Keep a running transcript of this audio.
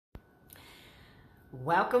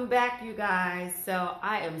Welcome back, you guys. So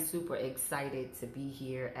I am super excited to be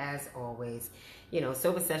here as always.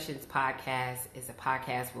 Sober Sessions podcast is a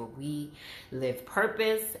podcast where we live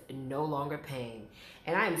purpose, no longer pain.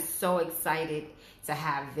 And I am so excited to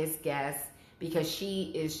have this guest because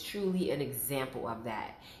she is truly an example of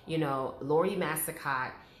that. Lori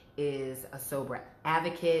Massacat is a sober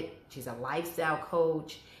advocate. She's a lifestyle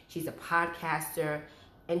coach. She's a podcaster.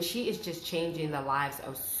 And she is just changing the lives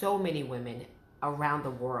of so many women around the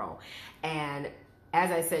world. And as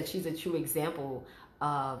I said, she's a true example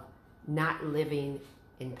of not living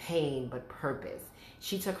in pain, but purpose.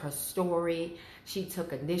 She took her story, she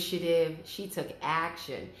took initiative, she took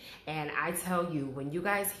action. And I tell you, when you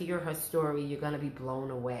guys hear her story, you're going to be blown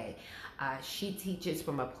away. She teaches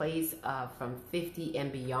from a place from 50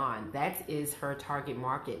 and beyond. That is her target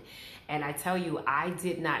market. And I tell you, I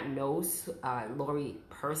did not know Lori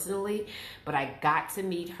personally, but I got to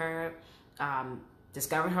meet her.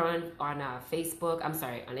 Discovered her on Facebook, on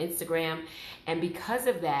Instagram. And because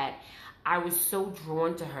of that, I was so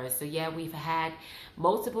drawn to her. So yeah, we've had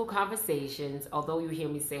multiple conversations. Although you hear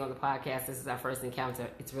me say on the podcast, this is our first encounter,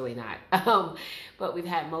 it's really not. But we've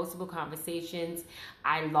had multiple conversations.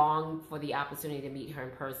 I long for the opportunity to meet her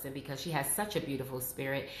in person because she has such a beautiful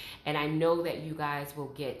spirit. And I know that you guys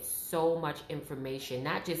will get so much information,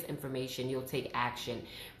 not just information, you'll take action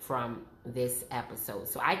from this episode.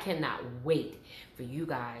 So I cannot wait for you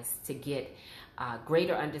guys to get a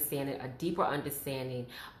greater understanding, a deeper understanding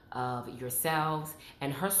of yourselves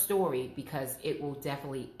and her story, because it will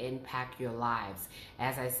definitely impact your lives,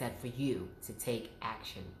 as I said, for you to take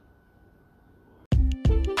action.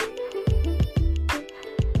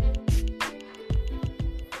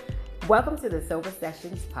 Welcome to the Sober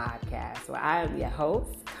Sessions podcast, where I am your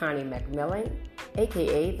host, Connie McMillan,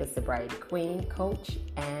 aka the Sobriety Queen, coach,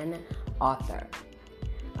 and author.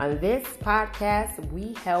 On this podcast,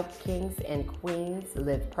 we help kings and queens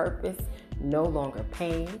live purpose, no longer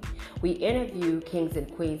pain. We interview kings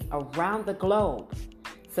and queens around the globe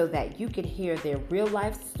so that you can hear their real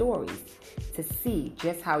life stories to see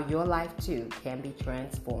just how your life too can be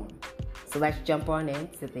transformed. So let's jump on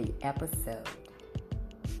into the episode.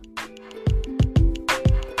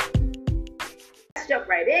 Let's jump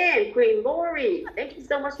right in. Queen Lori, thank you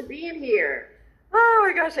so much for being here. Oh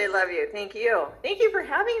my gosh, I love you. Thank you. Thank you for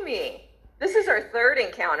having me. This is our third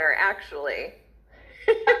encounter, actually.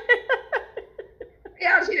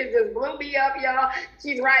 Y'all, she just blew me up, y'all.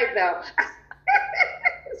 She's right, though.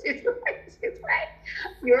 She's right.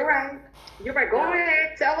 You're right. Go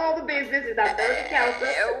ahead. Tell all the business. It's our third encounter.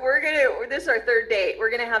 This is our third date. We're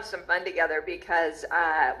going to have some fun together because,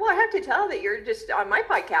 I have to tell that you're just on my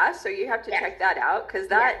podcast, so you have to check that out because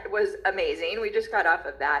that was amazing. We just got off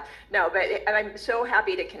of that. No, but I'm so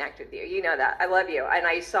happy to connect with you. You know that. I love you. And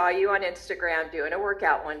I saw you on Instagram doing a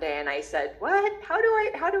workout one day, and I said, what? How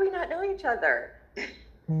do we not know each other?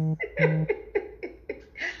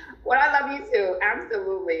 Well, I love you too.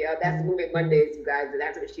 Absolutely. That's Movement Mondays, you guys. And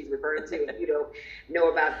that's what she's referring to. If you don't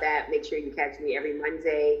know about that, make sure you catch me every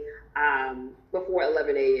Monday before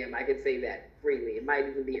 11 a.m. I can say that freely. It might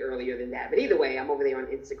even be earlier than that. But either way, I'm over there on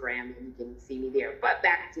Instagram and you can see me there. But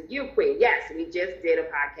back to you, Queen. Yes, we just did a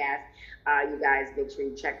podcast. You guys, make sure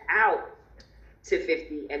you check out To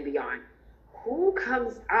 50 and Beyond. Who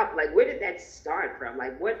comes up? Like, where did that start from?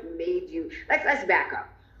 Like, what made you? Let's back up.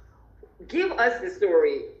 Give us the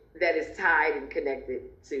story that is tied and connected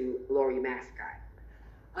to Lori Massacat.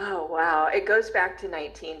 Oh, wow. It goes back to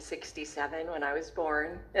 1967 when I was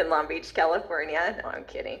born in Long Beach, California. No, I'm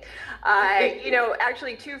kidding.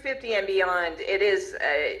 Actually 250 and Beyond, it is,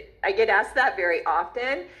 I get asked that very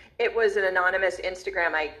often. It was an anonymous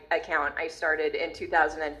Instagram account I started in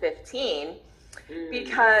 2015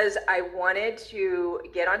 because I wanted to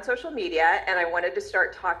get on social media and I wanted to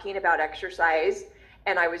start talking about exercise.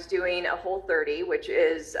 And I was doing a Whole30, which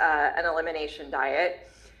is an elimination diet.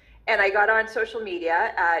 And I got on social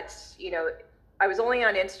media I was only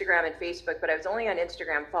on Instagram and Facebook, but I was only on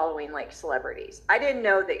Instagram following like celebrities. I didn't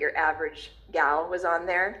know that your average gal was on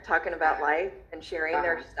there talking about life and sharing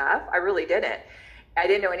their stuff. I really didn't. I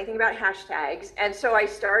didn't know anything about hashtags. And so I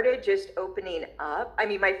started just opening up. I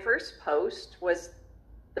mean, my first post was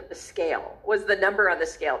the scale, was the number on the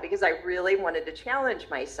scale, because I really wanted to challenge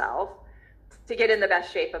myself to get in the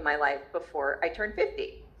best shape of my life before I turned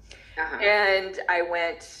 50. And I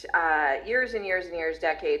went years and years and years,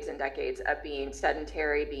 decades and decades of being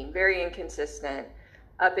sedentary, being very inconsistent,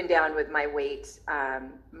 up and down with my weight.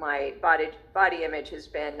 My body image has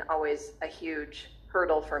been always a huge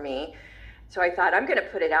hurdle for me. So I thought, I'm going to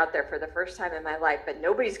put it out there for the first time in my life, but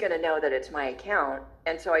nobody's going to know that it's my account.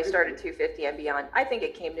 And so I started 250 and Beyond. I think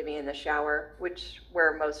it came to me in the shower,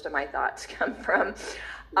 where most of my thoughts come from.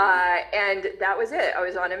 And that was it. I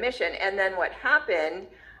was on a mission. And then what happened,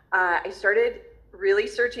 I started really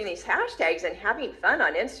searching these hashtags and having fun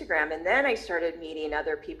on Instagram. And then I started meeting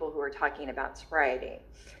other people who were talking about sobriety.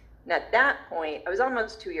 And at that point, I was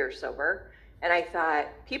almost 2 years sober. And I thought,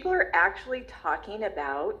 people are actually talking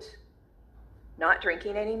about not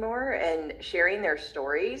drinking anymore and sharing their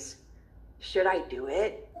stories. Should I do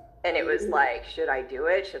it? And it was like, should I do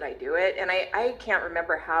it? Should I do it? And I can't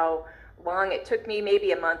remember how long it took me,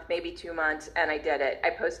 maybe a month, maybe 2 months, and I did it. I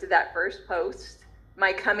posted that first post,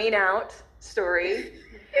 my coming out story.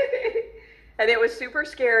 And it was super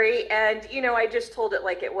scary. And, I just told it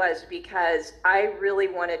like it was, because I really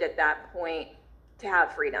wanted at that point to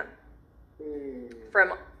have freedom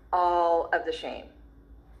from all of the shame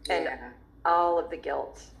and all of the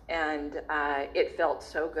guilt. And it felt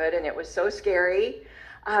so good, and it was so scary.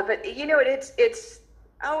 But it's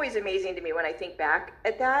always amazing to me when I think back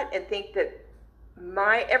at that and think that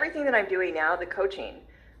everything that I'm doing now, the coaching,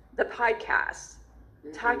 the podcast,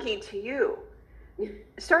 talking to you,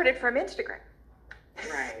 started from Instagram.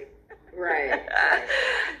 Right.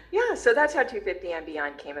 Yeah, so that's how 250 and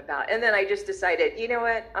Beyond came about. And then I just decided, you know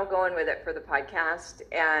what, I'm going with it for the podcast.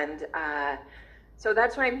 And so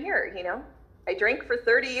that's why I'm here. I drank for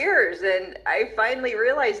 30 years, and I finally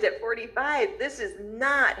realized at 45, this is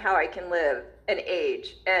not how I can live and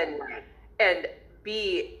age and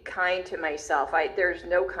be kind to myself. There's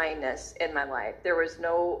no kindness in my life. There was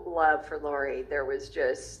no love for Lori. There was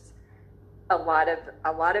just a lot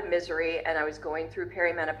of misery, and I was going through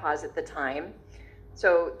perimenopause at the time.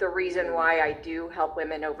 So the reason why I do help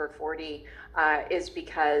women over 40 is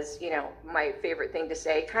because, my favorite thing to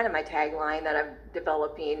say, kind of my tagline that I'm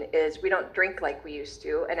developing, is we don't drink like we used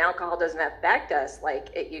to, and alcohol doesn't affect us like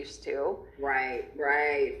it used to. Right.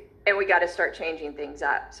 And we got to start changing things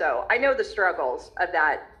up. So I know the struggles of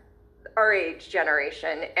our age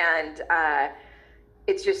generation, and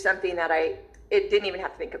it's just something that it didn't even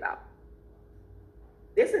have to think about.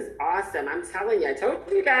 This is awesome. I'm telling you, I told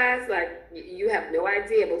you guys, like, you have no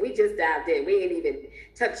idea, but we just dived in. We ain't even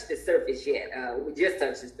touched the surface yet. We just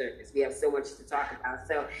touched the surface. We have so much to talk about.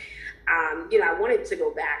 So, I wanted to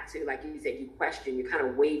go back to, like you said, you questioned, you kind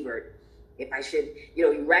of wavered. If I should,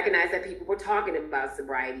 you recognize that people were talking about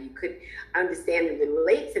sobriety. You could understand and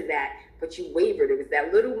relate to that, but you wavered. It was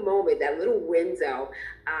that little moment, that little window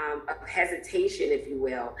of hesitation, if you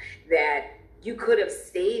will, that you could have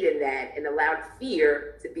stayed in that and allowed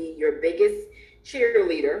fear to be your biggest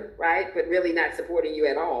cheerleader, right? But really not supporting you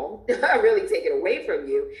at all, really taking away from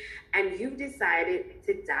you. And you decided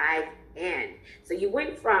to dive in. So you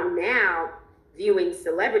went from now viewing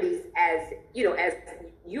celebrities as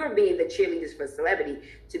you're being the cheerleaders for celebrity,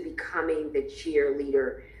 to becoming the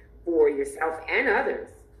cheerleader for yourself and others.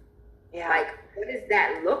 Yeah. Like, what does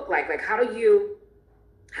that look like? Like, how do you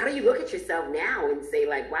look at yourself now and say,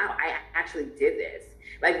 like, wow, I actually did this?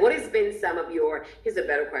 Like, what has been some of here's a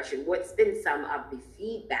better question. What's been some of the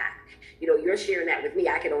feedback? You're sharing that with me.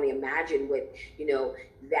 I can only imagine with,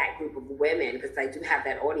 that group of women, because I do have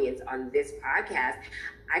that audience on this podcast.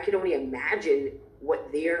 I can only imagine what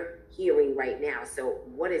they're hearing right now. So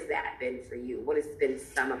what has that been for you? What has been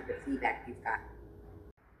some of the feedback you've got?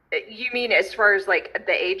 You mean as far as like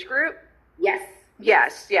the age group? Yes.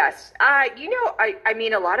 I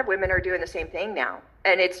mean, a lot of women are doing the same thing now.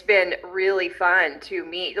 And it's been really fun to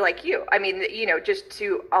meet, like you. I mean, just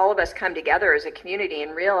to all of us come together as a community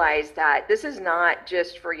and realize that this is not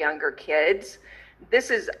just for younger kids.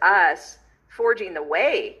 This is us forging the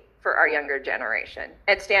way for our younger generation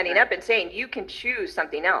and standing up and saying, you can choose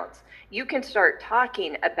something else. You can start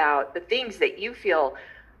talking about the things that you feel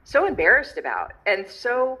so embarrassed about and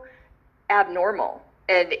so abnormal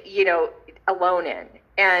and, alone in.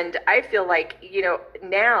 And I feel like,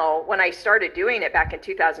 now when I started doing it back in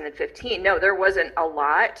 2015, no, there wasn't a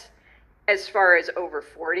lot as far as over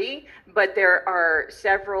 40, but there are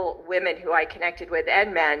several women who I connected with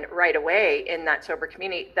and men right away in that sober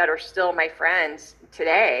community that are still my friends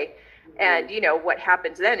today. And, what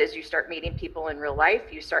happens then is you start meeting people in real life.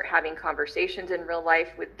 You start having conversations in real life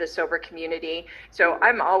with the sober community. So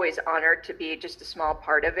I'm always honored to be just a small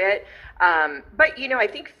part of it. But, I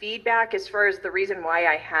think feedback, as far as the reason why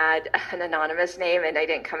I had an anonymous name and I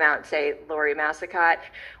didn't come out and say Lori Massicott,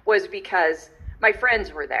 was because my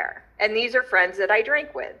friends were there. And these are friends that I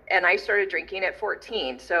drank with. And I started drinking at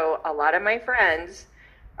 14. So a lot of my friends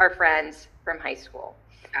are friends from high school.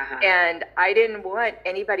 And I didn't want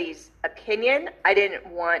anybody's opinion. I didn't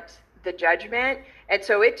want the judgment. And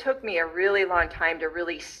so it took me a really long time to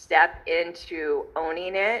really step into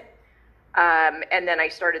owning it. And then I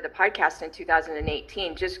started the podcast in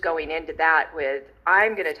 2018, just going into that with,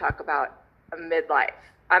 I'm going to talk about a midlife.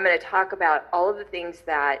 I'm going to talk about all of the things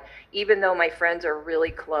that, even though my friends are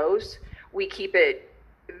really close, we keep it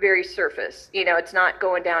very surface. You know, it's not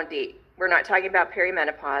going down deep. We're not talking about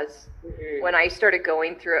perimenopause. Mm-hmm. When I started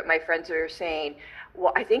going through it, my friends were saying,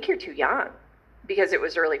 well, I think you're too young, because it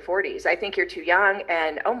was early 40s. I think you're too young.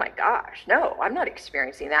 And oh my gosh, no, I'm not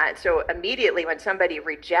experiencing that. So immediately when somebody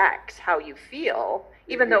rejects how you feel,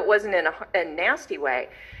 even though it wasn't in a nasty way,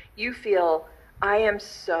 you feel, I am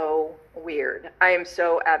so weird. I am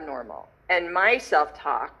so abnormal. And my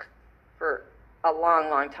self-talk for a long,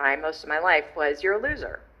 long time, most of my life, was, you're a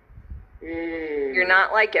loser. You're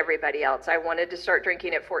not like everybody else. I wanted to start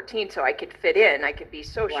drinking at 14 so I could fit in. I could be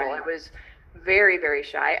social. Wow. I was very, very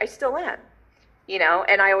shy. I still am, you know,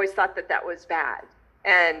 and I always thought that that was bad.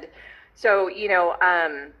 And so, you know,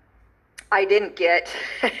 I didn't get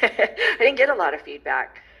a lot of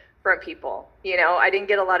feedback from people. You know, I didn't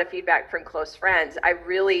get a lot of feedback from close friends.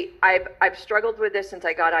 I've struggled with this since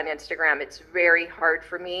I got on Instagram. It's very hard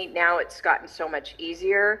for me. Now it's gotten so much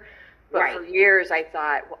easier. But right. For years I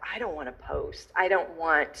thought, well, I don't want to post. I don't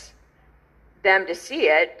want them to see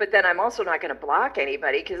it, but then I'm also not going to block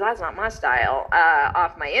anybody, because that's not my style,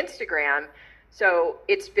 off my Instagram. So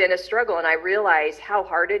it's been a struggle, and I realize how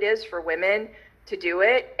hard it is for women to do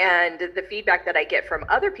it. And the feedback that I get from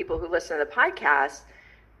other people who listen to the podcast,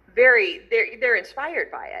 they're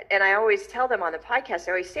inspired by it. And I always tell them on the podcast,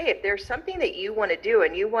 I always say, if there's something that you want to do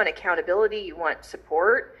and you want accountability, you want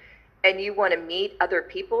support, and you want to meet other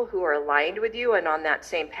people who are aligned with you and on that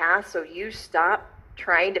same path, so you stop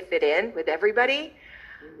trying to fit in with everybody,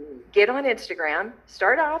 get on Instagram,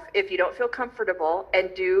 start off, if you don't feel comfortable, and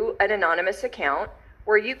do an anonymous account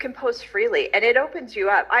where you can post freely, and it opens you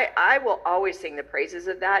up. I will always sing the praises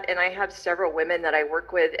of that, and I have several women that I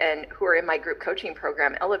work with and who are in my group coaching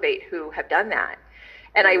program, Elevate, who have done that.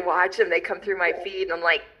 And I watch them, they come through my feed, and I'm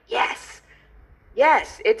like, yes,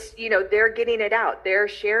 it's, you know, they're getting it out. They're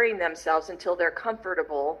sharing themselves until they're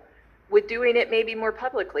comfortable with doing it maybe more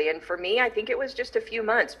publicly. And for me, I think it was just a few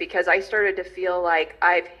months, because I started to feel like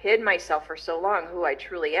I've hid myself for so long, who I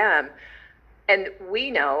truly am. And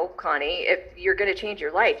we know, Connie, if you're going to change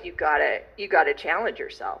your life, you got to challenge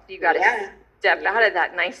yourself. You got to step out of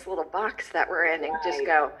that nice little box that we're in and just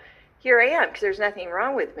go, here I am, because there's nothing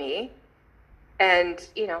wrong with me. And,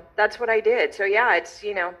 you know, that's what I did. So yeah, it's,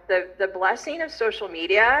 you know, the blessing of social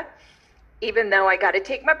media, even though I got to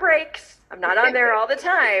take my breaks, I'm not on there all the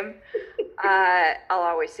time, I'll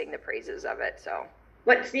always sing the praises of it. So,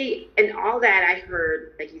 but see, and all that I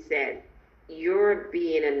heard, like you said, you're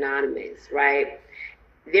being anonymous, right?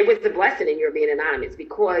 There was the blessing in your being anonymous,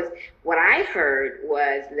 because what I heard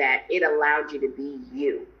was that it allowed you to be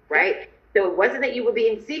you, right? So it wasn't that you were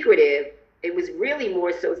being secretive. It was really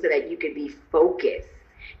more so that you could be focused.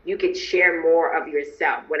 You could share more of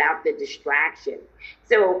yourself without the distraction.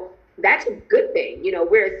 So that's a good thing, you know,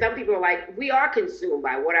 whereas some people are like, we are consumed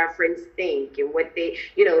by what our friends think and what they,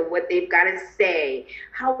 you know, what they've got to say.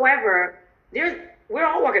 However, we're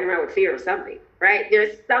all walking around with fear of something, right?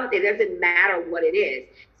 There's something, it doesn't matter what it is.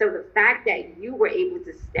 So the fact that you were able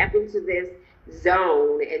to step into this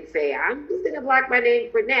zone and say, I'm just going to block my name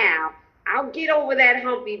for now, I'll get over that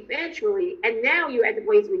hump eventually. And now you're at the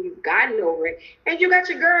place where you've gotten over it, and you got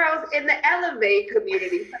your girls in the Elevate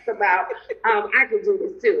community talk about, I can do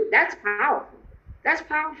this too. That's powerful. That's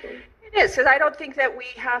powerful. It is, because I don't think that we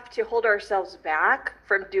have to hold ourselves back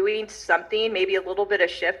from doing something, maybe a little bit of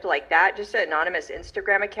shift like that. Just an anonymous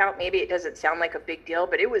Instagram account, maybe it doesn't sound like a big deal,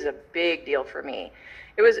 but it was a big deal for me.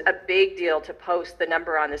 It was a big deal to post the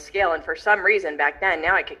number on the scale. And for some reason back then,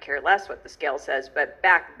 now I could care less what the scale says, but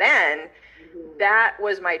back then, that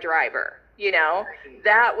was my driver. You know,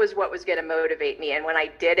 that was what was going to motivate me. And when I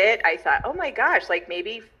did it, I thought, oh my gosh, like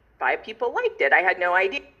maybe 5 people liked it. I had no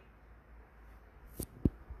idea.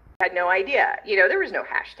 You know, there was no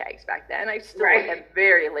hashtags back then. I still am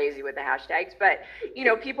very lazy with the hashtags, but, you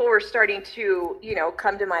know, people were starting to, you know,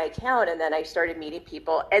 come to my account, and then I started meeting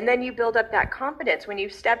people, and then you build up that confidence. When you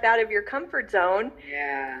step out of your comfort zone,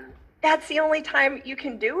 that's the only time you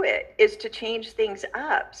can do it, is to change things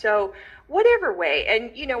up. So whatever way.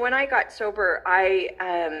 And, you know, when I got sober, I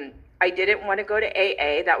didn't want to go to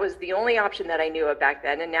AA. That was the only option that I knew of back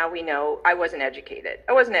then. And now we know I wasn't educated.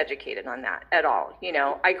 I wasn't educated on that at all. You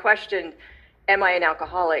know, I questioned, am I an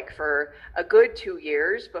alcoholic, for a good 2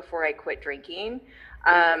 years before I quit drinking.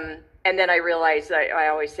 And then I realized that I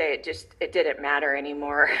always say it didn't matter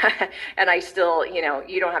anymore. And I still, you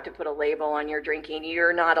don't have to put a label on your drinking.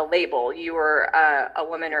 You're not a label. You are a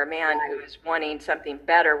woman or a man Right. who is wanting something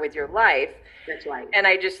better with your life. That's right. And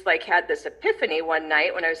I just like had this epiphany one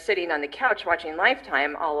night when I was sitting on the couch watching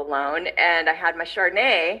Lifetime all alone, and I had my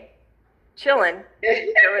Chardonnay chilling.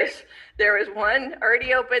 There was one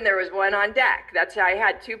already open. There was one on deck. That's how I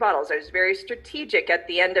had two bottles. I was very strategic at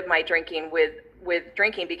the end of my drinking with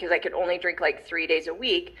drinking, because I could only drink like 3 days a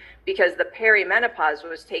week, because the perimenopause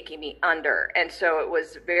was taking me under. And so it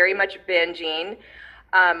was very much binging.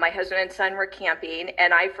 My husband and son were camping,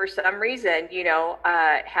 and I, for some reason,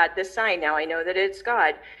 had this sign. Now I know that it's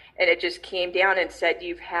God, and it just came down and said,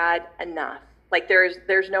 "You've had enough. Like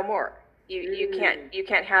there's no more. You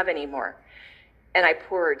can't have any more." And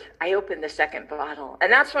I opened the second bottle,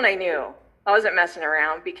 and that's when I knew I wasn't messing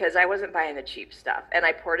around, because I wasn't buying the cheap stuff. And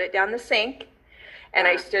I poured it down the sink, and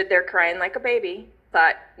I stood there crying like a baby.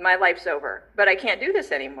 Thought, my life's over, but I can't do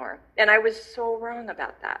this anymore. And I was so wrong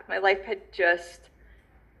about that. My life had just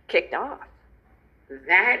kicked off.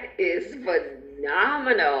 That is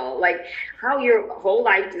phenomenal. Like how your whole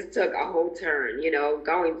life just took a whole turn,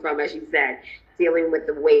 going from, as you said, dealing with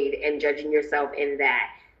the weight and judging yourself in that,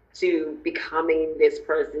 to becoming this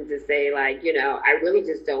person to say, like, I really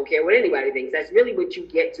just don't care what anybody thinks. That's really what you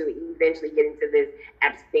get to eventually get into this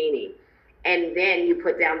abstaining. And then you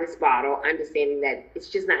put down this bottle, understanding that it's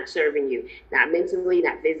just not serving you, not mentally,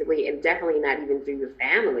 not physically, and definitely not even through your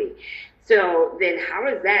family. So then how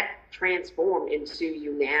does that transform into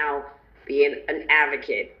you now being an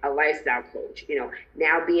advocate, a lifestyle coach,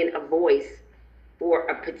 now being a voice for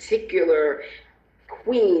a particular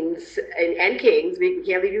queens and kings, we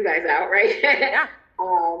can't leave you guys out, right? Yeah.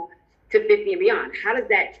 To 50 and beyond. How does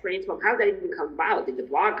that transform? How does that even come about? Did the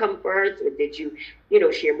blog come first, or did you,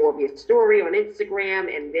 share more of your story on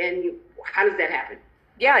Instagram, and then how does that happen?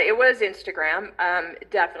 Yeah, it was Instagram.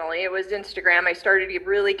 Definitely. It was Instagram. I started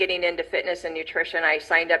really getting into fitness and nutrition. I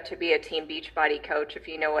signed up to be a Team Beachbody coach, if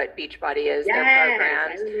you know what Beachbody is, yes, their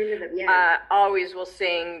programs. I remember them, yes. Always will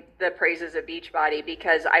sing the praises of Beachbody,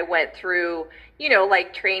 because I went through,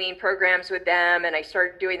 like training programs with them, and I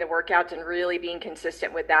started doing the workouts and really being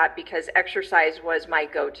consistent with that, because exercise was my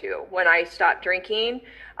go-to. When I stopped drinking,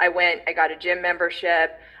 I got a gym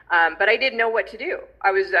membership. But I didn't know what to do.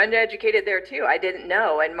 I was uneducated there too. I didn't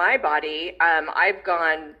know. And my body, I've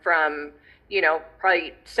gone from,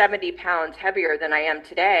 probably 70 pounds heavier than I am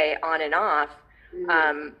today, on and off.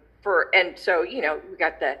 And so, we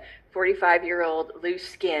got the 45-year-old loose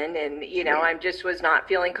skin, and, I just was not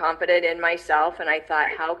feeling confident in myself. And I thought,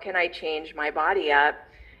 how can I change my body up?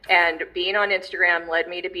 And being on Instagram led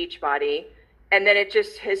me to Beachbody. And then it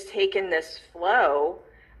just has taken this flow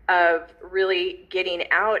of really getting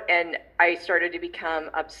out, and I started to become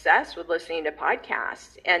obsessed with listening to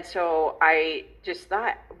podcasts. And so I just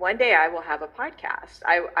thought, one day I will have a podcast.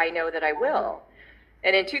 I know that I will.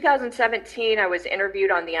 And in 2017, I was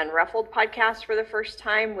interviewed on the Unruffled podcast for the first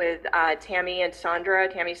time with Tammy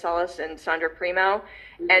Salas and Sandra Primo.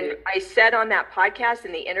 Mm-hmm. And I said on that podcast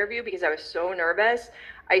in the interview, because I was so nervous,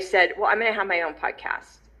 I said, well, I'm going to have my own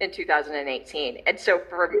podcast in 2018. And so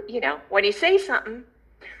when you say something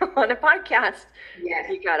on a podcast, yes,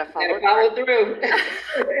 you gotta follow through.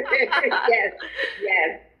 yes.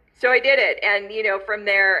 So I did it, and from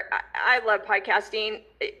there, I love podcasting.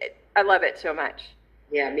 I love it so much.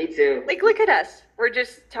 Yeah, me too. Like, look at us. We're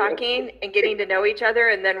just talking and getting to know each other,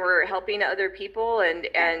 and then we're helping other people, and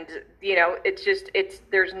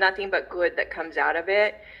there's nothing but good that comes out of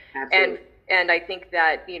it. Absolutely. And I think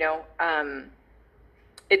that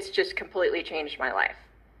it's just completely changed my life.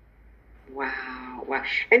 Wow.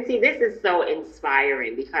 And see, this is so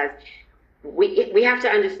inspiring, because we have to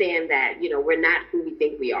understand that, we're not who we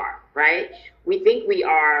think we are, right? We think we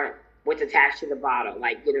are what's attached to the bottle.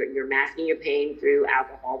 Like, you're masking your pain through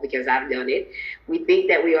alcohol, because I've done it. We think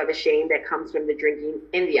that we are the shame that comes from the drinking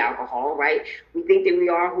and the alcohol, right? We think that we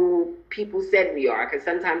are who people said we are, because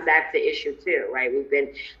sometimes that's the issue too, right? We've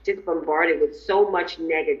been just bombarded with so much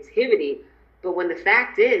negativity. But when the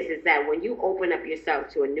fact is that when you open up yourself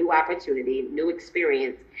to a new opportunity, new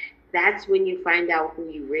experience, that's when you find out who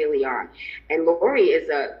you really are. And Lori is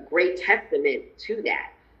a great testament to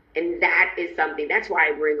that. And that is something, that's why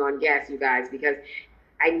I bring on guests, you guys, because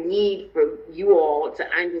I need for you all to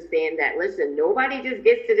understand that, listen, nobody just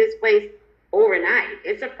gets to this place overnight.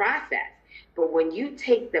 It's a process. But when you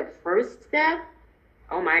take the first step,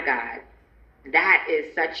 oh my God, that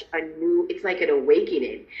is such a new, it's like an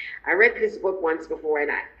awakening. I read this book once before,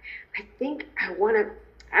 and I think I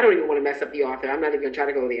don't even want to mess up the author. I'm not even going to try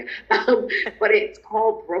to go there. But it's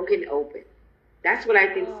called Broken Open. That's what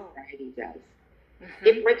I think variety does. Mm-hmm.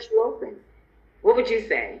 It breaks you open. What would you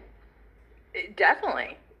say?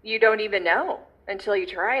 Definitely. You don't even know until you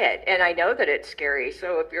try it. And I know that it's scary.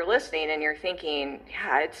 So if you're listening and you're thinking,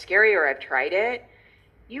 yeah, it's scary, or I've tried it,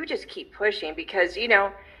 you just keep pushing, because, you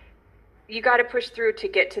know, you got to push through to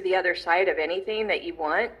get to the other side of anything that you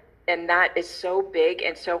want. And that is so big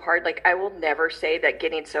and so hard. Like, I will never say that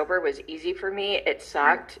getting sober was easy for me. It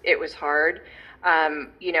sucked. It was hard.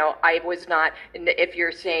 You know, I was not, if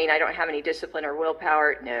you're saying I don't have any discipline or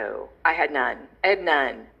willpower, no, I had none. I had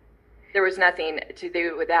none. There was nothing to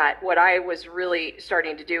do with that. What I was really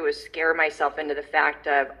starting to do was scare myself into the fact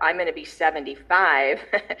of, I'm going to be 75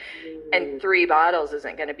 and 3 bottles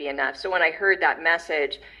isn't going to be enough. So when I heard that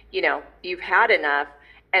message, you know, you've had enough,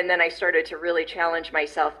 and then I started to really challenge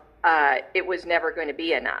myself, it was never going to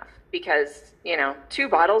be enough, because, you know, 2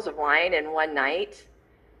 bottles of wine in one night,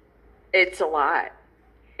 it's a lot.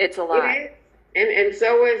 It's a lot. It is. And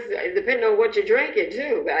so is, depending on what you're drinking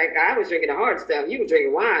too. Like, I was drinking the hard stuff. You were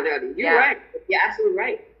drinking wine, honey. You're right. You're absolutely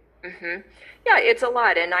right. Mm-hmm. Yeah, it's a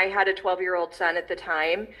lot. And I had a 12-year-old son at the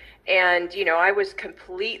time. And, you know, I was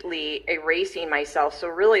completely erasing myself. So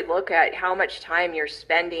really look at how much time you're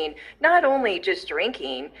spending, not only just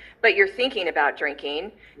drinking, but you're thinking about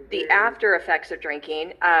drinking, the after effects of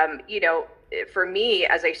drinking. You know, for me,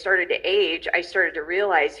 as I started to age, I started to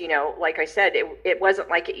realize, you know, like I said, it wasn't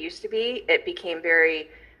like it used to be. It became very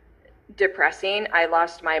depressing. I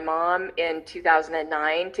lost my mom in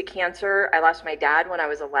 2009 to cancer. I lost my dad when I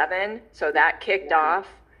was 11. So that kicked off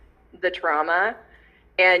the trauma.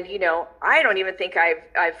 And, you know, I don't even think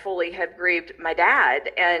I've fully have grieved my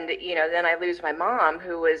dad. And, you know, then I lose my mom,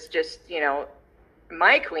 who was just, you know,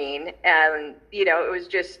 my queen. And, you know,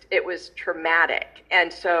 it was traumatic.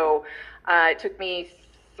 And so it took me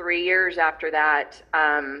 3 years after that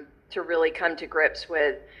to really come to grips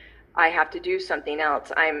with, I have to do something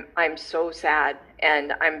else. I'm so sad,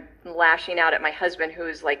 and I'm lashing out at my husband, who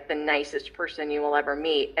is like the nicest person you will ever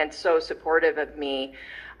meet and so supportive of me.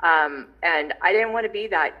 And I didn't want to be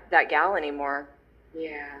that gal anymore.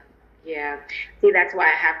 Yeah. See, that's why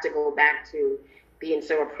I have to go back to being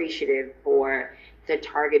so appreciative for the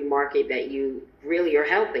target market that you really are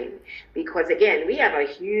helping. Because again, we have a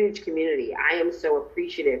huge community. I am so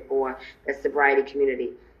appreciative for the sobriety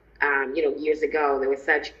community. You know, years ago, there was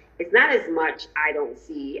it's not as much, I don't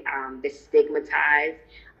see the stigmatized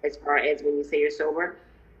as far as when you say you're sober.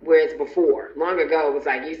 Whereas before, long ago, it was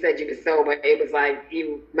like, you said you were sober, it was like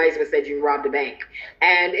you might as well said you robbed a bank.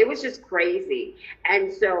 And it was just crazy.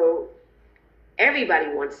 And so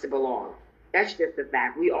everybody wants to belong. That's just the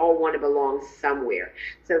fact. We all want to belong somewhere.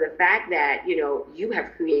 So the fact that, you know, you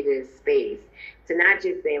have created a space to not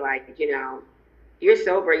just say, like, you know, you're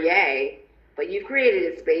sober, yay, but you've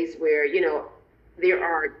created a space where, you know, there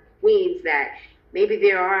are queens that maybe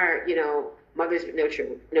there are, you know, mothers with no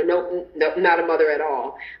children, no, not a mother at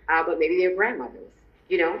all, but maybe they're grandmothers,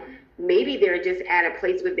 you know, maybe they're just at a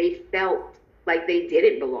place where they felt like they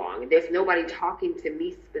didn't belong. There's nobody talking to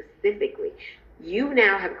me specifically. You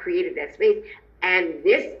now have created that space, and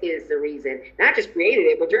this is the reason, not just created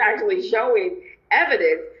it, but you're actually showing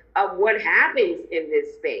evidence of what happens in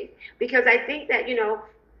this space. Because I think that, you know,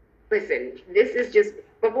 listen, this is just,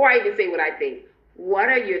 before I even say what I think, what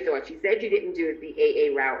are your thoughts? You said you didn't do the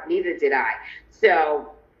AA route, neither did I.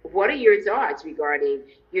 So what are your thoughts regarding,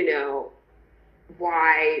 you know,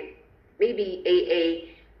 why maybe AA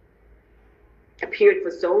appeared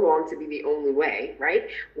for so long to be the only way, right?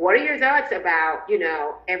 What are your thoughts about, you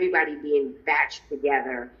know, everybody being batched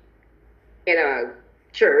together in a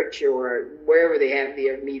church or wherever they have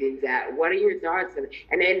their meetings at? What are your thoughts? And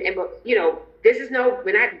you know,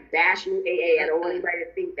 we're not bashing AA. I don't want anybody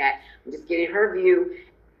to think that. I'm just getting her view,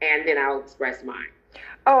 and then I'll express mine.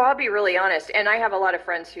 Oh, I'll be really honest. And I have a lot of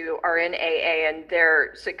friends who are in AA, and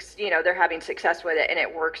they're having success with it, and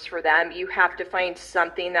it works for them. You have to find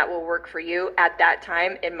something that will work for you at that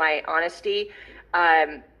time. In my honesty,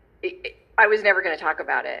 I was never going to talk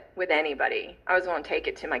about it with anybody. I was going to take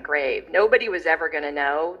it to my grave. Nobody was ever going to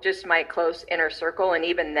know, just my close inner circle. And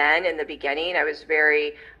even then, in the beginning, I was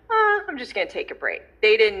very, I'm just going to take a break.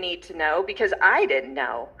 They didn't need to know, because I didn't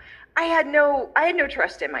know. I had no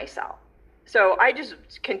trust in myself. So I just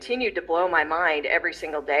continued to blow my mind every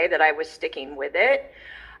single day that I was sticking with it.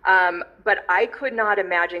 But I could not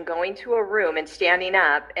imagine going to a room and standing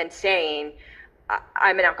up and saying,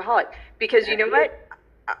 I'm an alcoholic. Because you know what?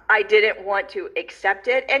 I didn't want to accept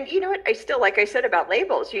it. And you know what? I still, like I said about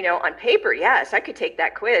labels, you know, on paper, yes, I could take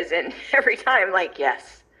that quiz. And every time, like,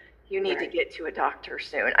 yes, you need to get to a doctor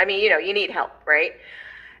soon. I mean, you know, you need help, right?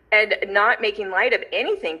 And not making light of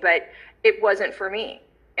anything, but it wasn't for me.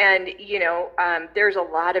 And, there's a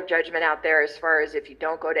lot of judgment out there as far as if you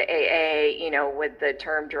don't go to AA, with the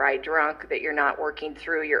term dry drunk, that you're not working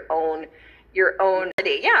through your own, your own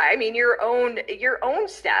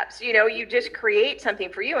steps. You just create something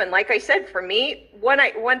for you. And like I said, for me,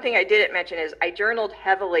 one thing I didn't mention is I journaled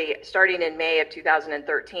heavily starting in May of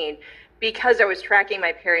 2013 because I was tracking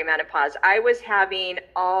my perimenopause. I was having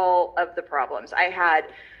all of the problems. I had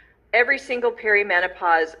every single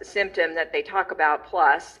perimenopause symptom that they talk about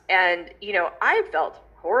plus, and I felt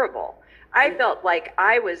horrible. I felt like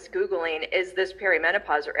I was Googling, is this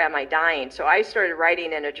perimenopause or am I dying? So I started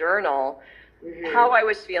writing in a journal how I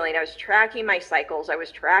was feeling. I was tracking my cycles, I was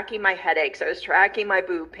tracking my headaches, I was tracking my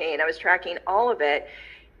boob pain, I was tracking all of it.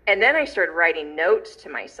 And then I started writing notes to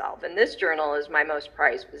myself. And this journal is my most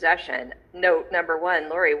prized possession. Note number 1,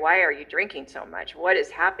 Lori, why are you drinking so much? What is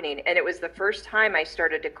happening? And it was the first time I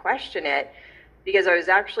started to question it because I was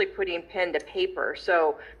actually putting pen to paper.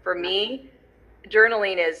 So for me,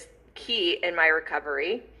 journaling is key in my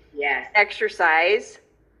recovery. Yes. Exercise,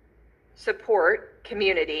 support,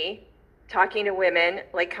 community, talking to women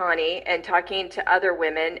like Connie and talking to other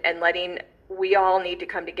women and we all need to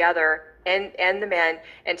come together and the men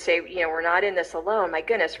and say, we're not in this alone. My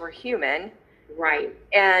goodness, we're human. Right.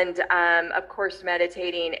 And of course,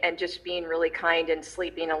 meditating and just being really kind and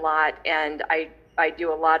sleeping a lot. And I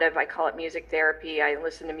do a lot of, I call it music therapy. I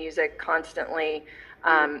listen to music constantly.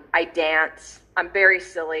 I dance. I'm very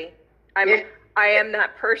silly. I am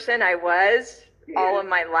that person I was all of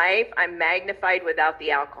my life. I'm magnified without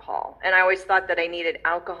the alcohol. And I always thought that I needed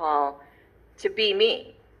alcohol to be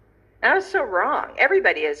me. I was so wrong.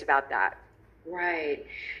 Everybody is about that. Right.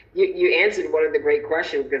 You answered one of the great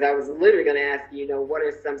questions because I was literally going to ask you, what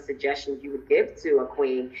are some suggestions you would give to a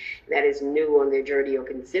queen that is new on their journey or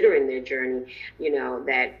considering their journey,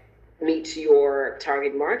 that meets your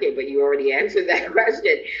target market, but you already answered that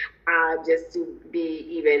question. Just to be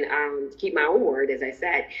even, keep my own word, as I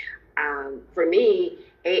said, for me,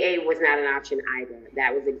 AA was not an option either.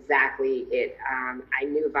 That was exactly it. I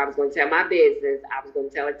knew if I was going to tell my business, I was going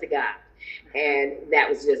to tell it to God. And that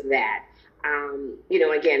was just that.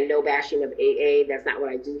 Again, no bashing of AA. That's not what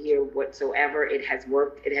I do here whatsoever. It has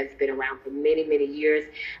worked. It has been around for many, many years.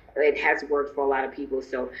 It has worked for a lot of people.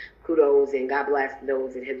 So kudos and God bless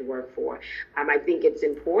those it has worked for. I think it's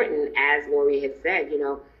important, as Lori has said,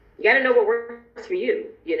 you got to know what works for you,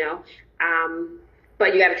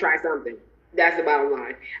 but you got to try something. That's the bottom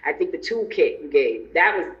line. I think the toolkit you gave,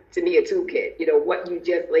 that was, to me, a toolkit, what you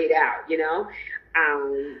just laid out,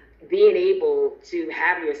 being able to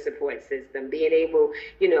have your support system, being able,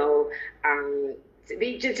 to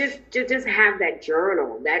be just have that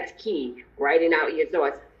journal. That's key. Writing out your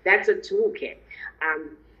thoughts. That's a toolkit.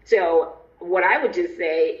 So what I would just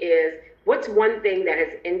say is, what's one thing that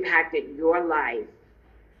has impacted your life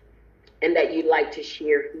and that you'd like to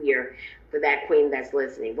share here for that queen that's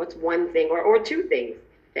listening? What's one thing or two things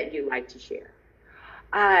that you'd like to share?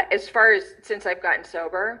 As far as since I've gotten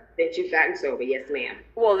sober? Since you've gotten sober, yes, ma'am.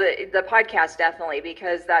 Well, the podcast definitely,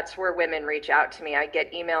 because that's where women reach out to me. I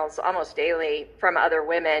get emails almost daily from other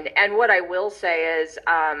women. And what I will say is,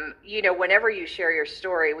 whenever you share your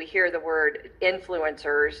story, we hear the word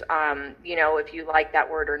influencers. If you like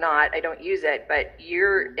that word or not, I don't use it, but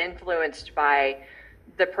you're influenced by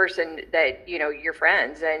the person that, your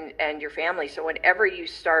friends and your family. So whenever you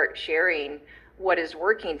start sharing what is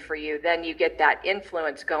working for you, then you get that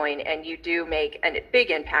influence going and you do make a big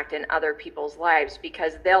impact in other people's lives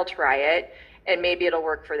because they'll try it and maybe it'll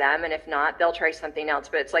work for them. And if not, they'll try something else.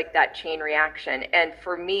 But it's like that chain reaction. And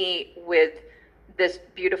for me, with this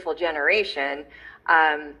beautiful generation,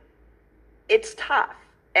 it's tough.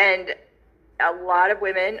 And a lot of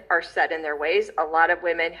women are set in their ways. A lot of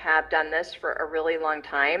women have done this for a really long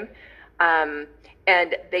time.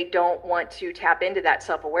 And they don't want to tap into that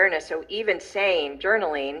self-awareness. So even saying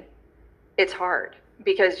journaling, it's hard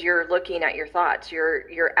because you're looking at your thoughts.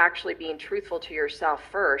 You're actually being truthful to yourself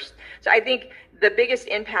first. So I think the biggest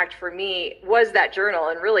impact for me was that journal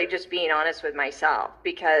and really just being honest with myself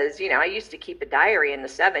because, I used to keep a diary in the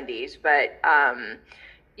 70s, but,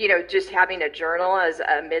 just having a journal as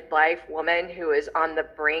a midlife woman who is on the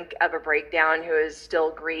brink of a breakdown, who is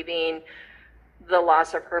still grieving the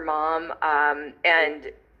loss of her mom,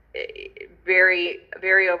 and very,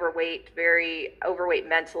 very overweight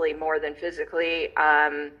mentally more than physically.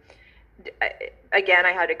 Again,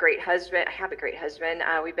 I had a great husband. I have a great husband.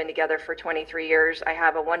 We've been together for 23 years. I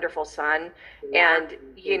have a wonderful son. Yeah. And,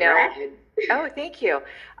 oh, thank you.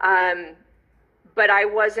 But I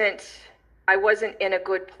wasn't in a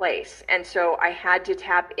good place. And so I had to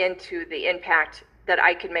tap into the impact that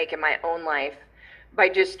I could make in my own life by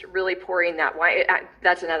just really pouring that wine.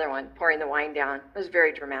 That's another one, pouring the wine down. It was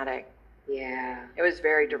very dramatic. Yeah. It was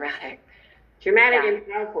very dramatic. Dramatic and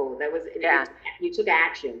powerful. That was, you took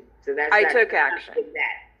action. So I took action.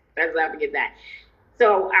 Let's not forget that.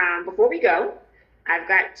 So before we go, I've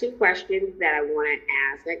got 2 questions that I want to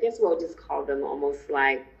ask. I guess we'll just call them almost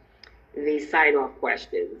like the sign-off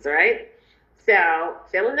questions, right? So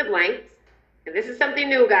fill in the blanks. And this is something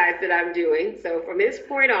new, guys, that I'm doing. So from this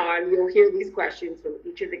point on, you'll hear these questions from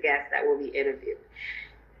each of the guests that will be interviewed.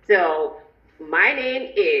 So my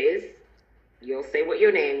name is, you'll say what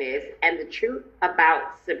your name is, and the truth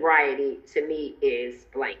about sobriety to me is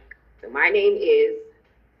blank. So my name is,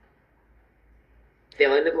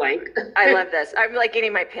 fill in the blank. I love this. I'm like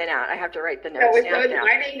getting my pen out. I have to write the notes down now.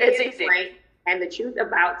 My name is blank, and the truth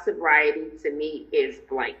about sobriety to me is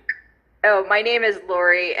blank. Oh, my name is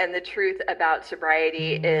Lori, and the truth about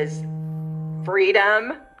sobriety is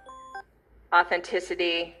freedom,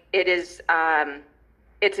 authenticity. It is,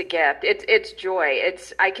 it's a gift. It's joy.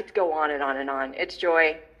 I could go on and on and on. It's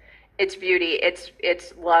joy. It's beauty.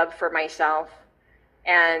 It's love for myself.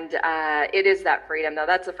 And it is that freedom, though.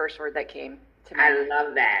 That's the first word that came to me. I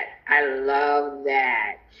love that. I love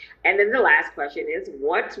that. And then the last question is,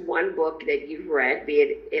 what's one book that you've read, be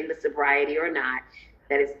it in the sobriety or not,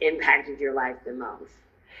 that has impacted your life the most?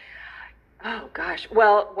 Oh, gosh.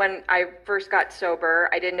 Well, when I first got sober,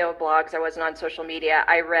 I didn't know blogs. I wasn't on social media.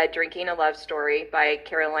 I read Drinking a Love Story by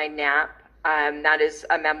Caroline Knapp. That is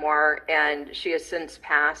a memoir, and she has since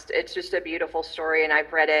passed. It's just a beautiful story, and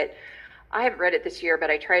I've read it. I haven't read it this year, but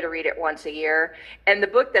I try to read it once a year. And the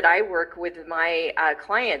book that I work with my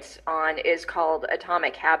clients on is called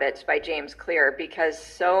Atomic Habits by James Clear, because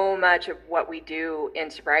so much of what we do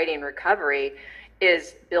in sobriety and recovery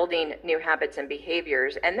is building new habits and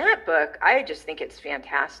behaviors. And that book, I just think it's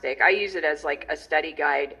fantastic. I use it as like a study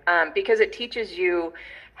guide because it teaches you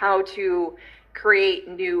how to create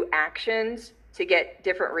new actions to get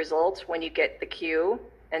different results when you get the cue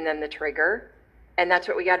and then the trigger. And that's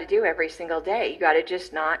what we got to do every single day. You got to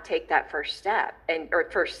just not take that first step or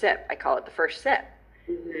first sip. I call it the first sip.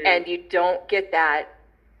 Mm-hmm. And you don't get that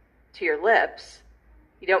to your lips.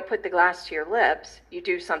 You don't put the glass to your lips, you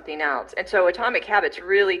do something else. And so Atomic Habits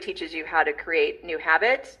really teaches you how to create new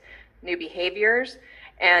habits, new behaviors.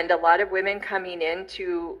 And a lot of women coming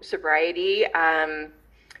into sobriety,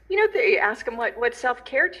 they ask them, what's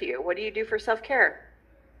self-care to you? What do you do for self-care?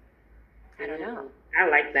 I don't know. I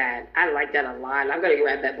like that. I like that a lot. I'm going to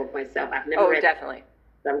grab that book myself. I've never read it. Definitely.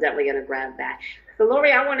 So I'm definitely going to grab that. So,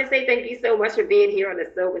 Lori, I want to say thank you so much for being here on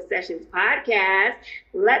the Sober Sessions podcast.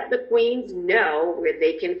 Let the queens know where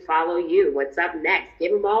they can follow you. What's up next?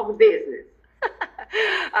 Give them all the business.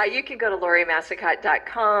 You can go to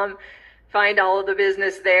LoriMassicott.com, find all of the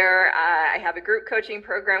business there. I have a group coaching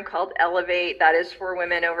program called Elevate. That is for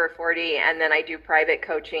women over 40. And then I do private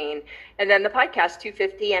coaching. And then the podcast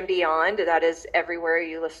 250 and Beyond. That is everywhere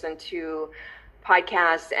you listen to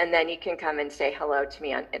podcasts. And then you can come and say hello to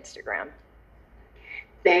me on Instagram.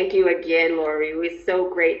 Thank you again, Lori. It was so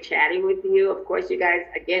great chatting with you. Of course, you guys,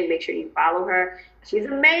 again, make sure you follow her. She's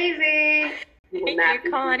amazing. Thank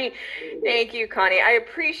you, Connie. Thank you, Connie. I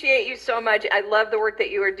appreciate you so much. I love the work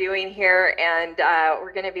that you are doing here, and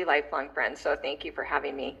we're going to be lifelong friends. So thank you for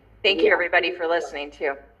having me. Thank you, everybody, for listening,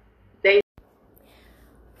 too.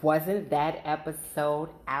 Wasn't that episode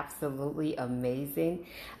absolutely amazing?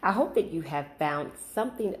 I hope that you have found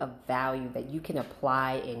something of value that you can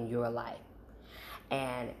apply in your life.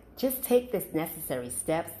 And just take the necessary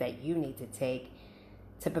steps that you need to take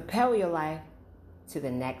to propel your life to the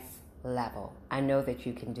next level. I know that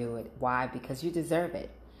you can do it. Why? Because you deserve it.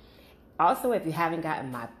 Also, if you haven't gotten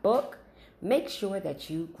my book, make sure that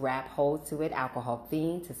you grab hold to it, Alcohol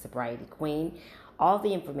Fiend to Sobriety Queen. All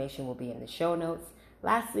the information will be in the show notes.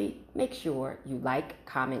 Lastly, make sure you like,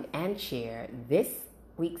 comment, and share this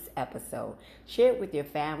week's episode. Share it with your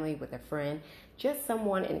family, with a friend, just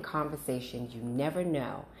someone in conversation. You never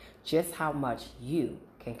know just how much you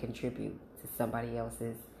can contribute to somebody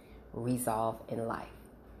else's resolve in life.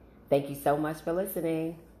 Thank you so much for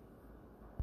listening.